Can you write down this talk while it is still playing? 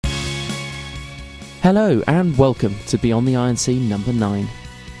Hello and welcome to Beyond the Iron Sea number 9.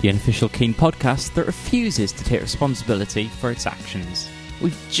 The unofficial Keane podcast that refuses to take responsibility for its actions.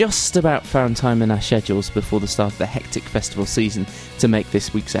 We've just about found time in our schedules before the start of the hectic festival season to make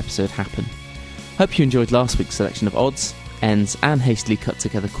this week's episode happen. Hope you enjoyed last week's selection of odds, ends and hastily cut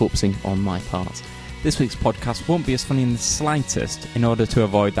together corpsing on my part. This week's podcast won't be as funny in the slightest in order to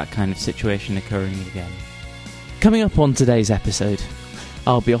avoid that kind of situation occurring again. Coming up on today's episode,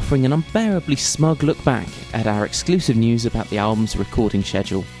 I'll be offering an unbearably smug look back at our exclusive news about the album's recording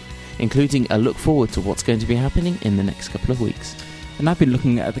schedule, including a look forward to what's going to be happening in the next couple of weeks. And I've been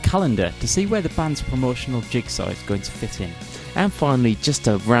looking at the calendar to see where the band's promotional jigsaw is going to fit in. And finally, just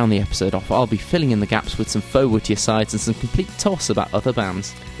to round the episode off, I'll be filling in the gaps with some faux witty asides and some complete toss about other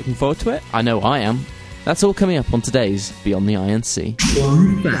bands. Looking forward to it? I know I am. That's all coming up on today's Beyond the Iron Sea.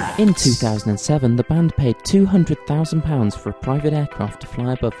 In 2007, the band paid £200,000 for a private aircraft to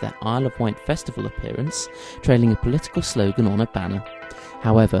fly above their Isle of Wight festival appearance, trailing a political slogan on a banner.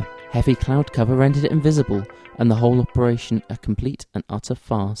 However, heavy cloud cover rendered it invisible, and the whole operation a complete and utter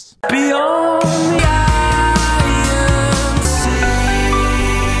farce. Beyond the Iron Sea.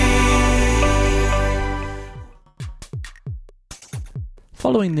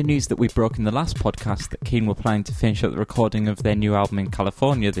 Following the news that we broke in the last podcast that Keane were planning to finish up the recording of their new album in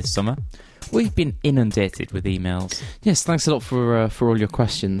California this summer, we've been inundated with emails. Yes, thanks a lot for all your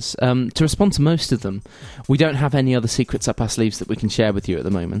questions. To respond to most of them, we don't have any other secrets up our sleeves that we can share with you at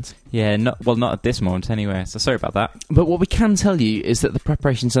the moment. Yeah, not at this moment anyway, so sorry about that. But what we can tell you is that the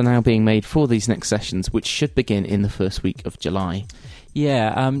preparations are now being made for these next sessions, which should begin in the first week of July.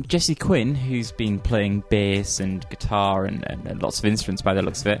 Yeah, Jesse Quinn, who's been playing bass and guitar and lots of instruments by the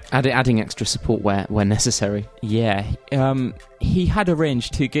looks of it. Adding extra support where necessary. Yeah, he had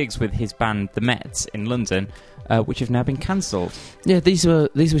arranged 2 gigs with his band The Mets in London, which have now been cancelled. Yeah, these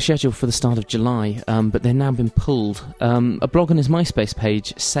were scheduled for the start of July, but they've now been pulled. A blog on his MySpace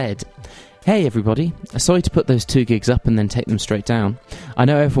page said, "Hey everybody, sorry to put those 2 gigs up and then take them straight down. I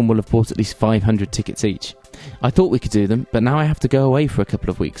know everyone will have bought at least 500 tickets each. I thought we could do them, but now I have to go away for a couple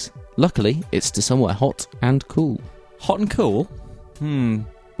of weeks. Luckily, it's to somewhere hot and cool." Hot and cool?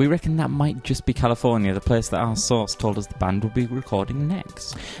 We reckon that might just be California, the place that our source told us the band will be recording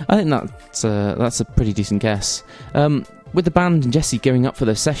next. I think that's a pretty decent guess. With the band and Jesse gearing up for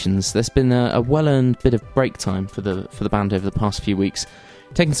those sessions, there's been a well-earned bit of break time for the band over the past few weeks.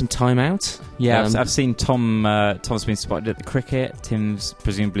 Taking some time out. Yeah, I've seen Tom's been spotted at the cricket. Tim's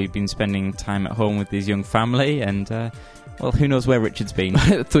presumably been spending time at home with his young family, and well, who knows where Richard's been.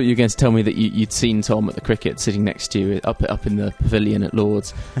 I thought you were going to tell me that you'd seen Tom at the cricket sitting next to you up in the pavilion at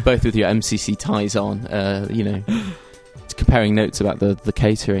Lord's, both with your MCC ties on, comparing notes about the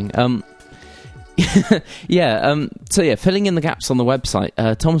catering. Filling in the gaps on the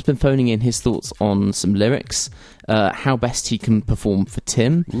website, Tom's been phoning in his thoughts on some lyrics, how best he can perform for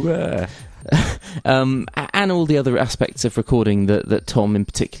Tim, and all the other aspects of recording that Tom in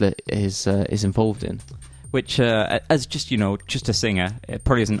particular is involved in. Which, as just a singer, it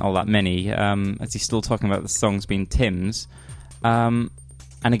probably isn't all that many, as he's still talking about the songs being Tim's.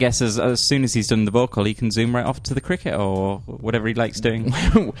 And I guess as soon as he's done the vocal, he can zoom right off to the cricket or whatever he likes doing.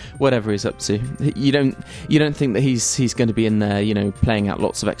 Whatever he's up to. You don't think that he's going to be in there, playing out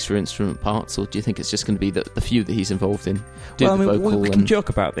lots of extra instrument parts, or do you think it's just going to be the few that he's involved in? We can joke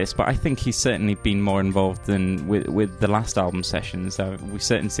about this, but I think he's certainly been more involved than with the last album sessions. We've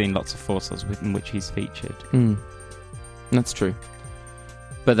certainly seen lots of photos in which he's featured. That's true.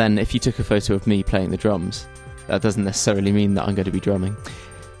 But then, if you took a photo of me playing the drums, that doesn't necessarily mean that I'm going to be drumming.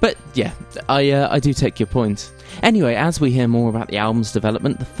 But yeah, I do take your point. Anyway, as we hear more about the album's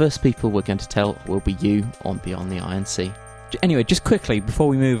development, the first people we're going to tell will be you on Beyond the Iron Sea. Anyway, just quickly, before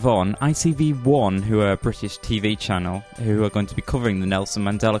we move on, ITV1, who are a British TV channel, who are going to be covering the Nelson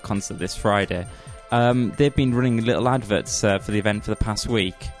Mandela concert this Friday, they've been running little adverts for the event for the past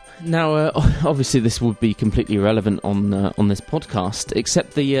week. Now, obviously this would be completely irrelevant on this podcast,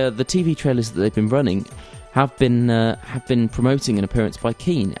 except the TV trailers that they've been running have been promoting an appearance by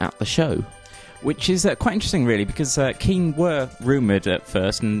Keane at the show, which is quite interesting, really, because Keane were rumoured at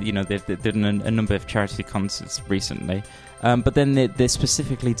first, and they've done a number of charity concerts recently, but then they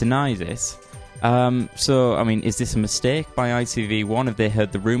specifically denied it. So, I mean, is this a mistake by ITV1? Have they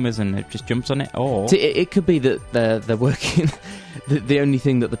heard the rumours and have just jumped on it? Or it could be that they're working. The only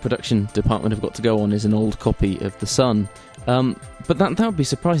thing that the production department have got to go on is an old copy of The Sun. But that would be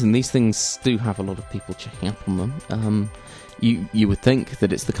surprising. These things do have a lot of people checking up on them. You would think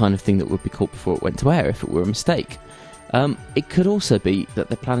that it's the kind of thing that would be caught before it went to air if it were a mistake. It could also be that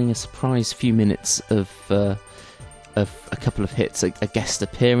they're planning a surprise few minutes of a couple of hits, a guest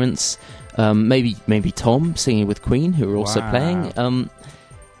appearance, maybe Tom singing with Queen, who are also playing.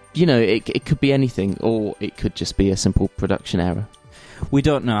 It could be anything, or it could just be a simple production error. We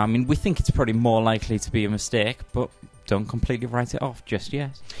don't know. I mean, we think it's probably more likely to be a mistake, but don't completely write it off just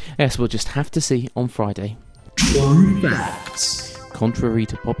yet. Yes, we'll just have to see on Friday. Contrary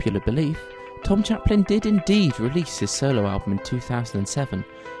to popular belief, Tom Chaplin did indeed release his solo album in 2007,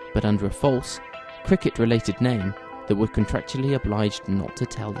 but under a false, cricket-related name that we're contractually obliged not to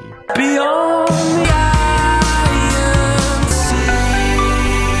tell you. Beyond the iron sea.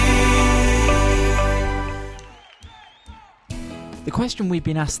 The question we've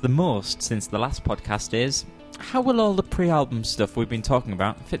been asked the most since the last podcast is, how will all the pre-album stuff we've been talking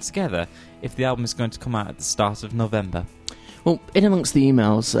about fit together if the album is going to come out at the start of November? Well, in amongst the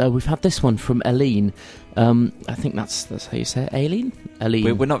emails, we've had this one from Aline. I think that's how you say it, Aline?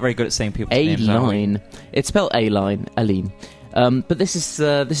 Aline. We're not very good at saying people's names, are we? Aline. It's spelled Aline, Aline. But this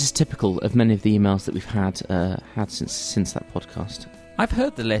is typical of many of the emails that we've had since that podcast. I've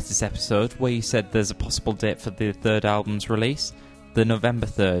heard the latest episode where you said there's a possible date for the third album's release, the November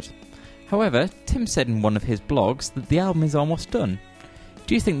 3rd. However, Tim said in one of his blogs that the album is almost done.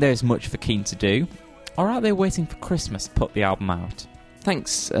 Do you think there is much for Keane to do? Or are they waiting for Christmas to put the album out?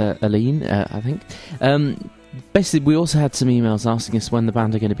 Thanks, Aline, I think. Basically, we also had some emails asking us when the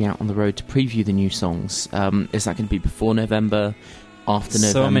band are going to be out on the road to preview the new songs. Is that going to be before November, after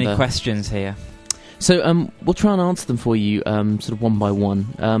November? So many questions here. So we'll try and answer them for you sort of one by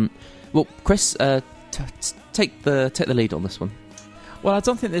one. Well, Chris, take the lead on this one. Well, I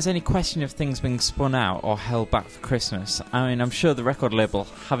don't think there's any question of things being spun out or held back for Christmas. I mean, I'm sure the record label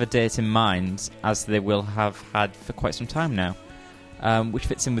have a date in mind, as they will have had for quite some time now, which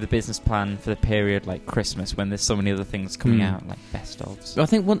fits in with the business plan for the period like Christmas, when there's so many other things coming out, like best-ofs. I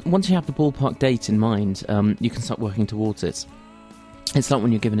think once you have the ballpark date in mind, you can start working towards it. It's like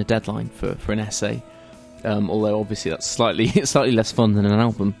when you're given a deadline for an essay, although obviously that's slightly less fun than an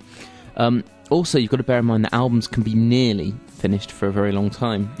album. Also, you've got to bear in mind that albums can be nearly finished for a very long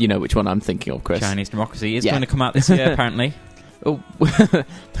time. You know which one I'm thinking of, Chris. Chinese Democracy is going to come out this year, apparently. Oh,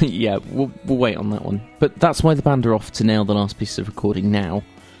 yeah, we'll wait on that one. But that's why the band are off to nail the last piece of recording now.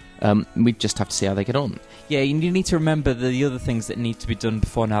 We just have to see how they get on. Yeah, you need to remember the other things that need to be done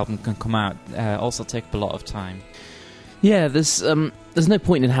before an album can come out also take up a lot of time. Yeah, there's no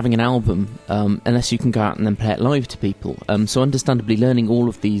point in having an album unless you can go out and then play it live to people. So understandably, learning all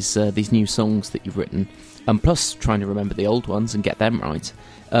of these new songs that you've written, plus trying to remember the old ones and get them right,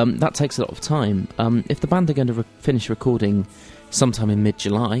 that takes a lot of time. If the band are going to finish recording sometime in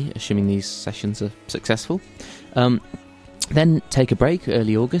mid-July, assuming these sessions are successful, then take a break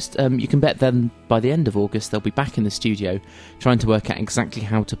early August. You can bet then by the end of August they'll be back in the studio trying to work out exactly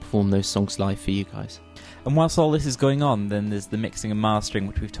how to perform those songs live for you guys. And whilst all this is going on, then there's the mixing and mastering,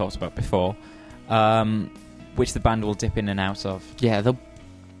 which we've talked about before, which the band will dip in and out of. Yeah, they'll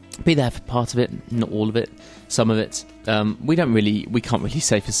be there for part of it, not all of it, some of it. We can't really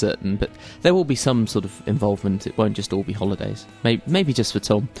say for certain, but there will be some sort of involvement. It won't just all be holidays. Maybe just for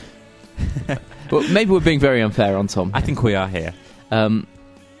Tom. Well, maybe we're being very unfair on Tom. I think we are here.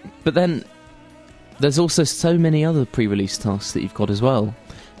 But then there's also so many other pre-release tasks that you've got as well.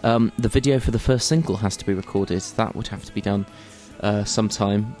 The video for the first single has to be recorded. That would have to be done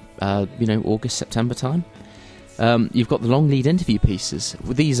sometime, August, September time. You've got the long lead interview pieces.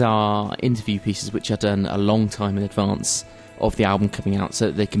 These are interview pieces which are done a long time in advance of the album coming out, so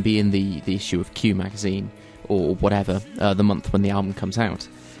that they can be in the issue of Q magazine or whatever, the month when the album comes out.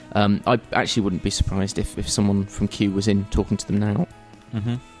 I actually wouldn't be surprised if someone from Q was in talking to them now.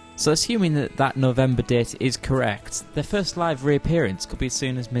 Mm-hmm. So assuming that November date is correct, their first live reappearance could be as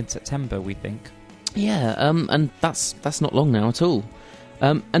soon as mid-September, we think. Yeah, and that's not long now at all.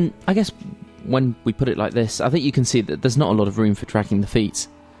 And I guess when we put it like this, I think you can see that there's not a lot of room for dragging the feet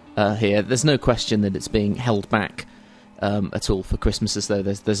here. There's no question that it's being held back at all for Christmas, as though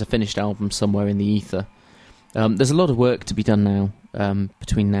there's a finished album somewhere in the ether. There's a lot of work to be done now,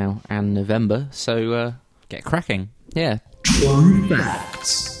 between now and November, so get cracking. Yeah. True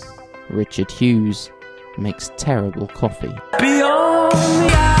facts. Richard Hughes makes terrible coffee. Beyond the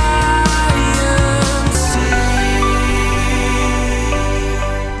iron sea.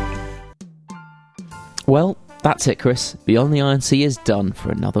 Well, that's it, Chris. Beyond the Iron Sea is done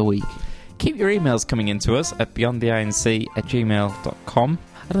for another week. Keep your emails coming in to us at beyondtheironc@gmail.com.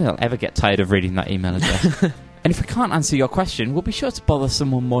 I don't think I'll ever get tired of reading that email address. And if we can't answer your question, we'll be sure to bother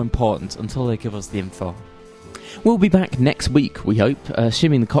someone more important until they give us the info. We'll be back next week, we hope,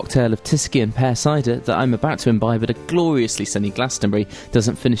 assuming the cocktail of Tyskie and pear cider that I'm about to imbibe at a gloriously sunny Glastonbury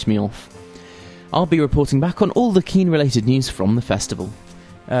doesn't finish me off. I'll be reporting back on all the Keane-related news from the festival.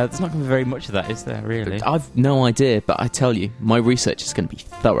 There's not going to be very much of that, is there, really? I've no idea, but I tell you, my research is going to be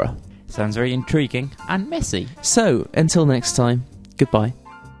thorough. Sounds very intriguing and messy. So, until next time, goodbye.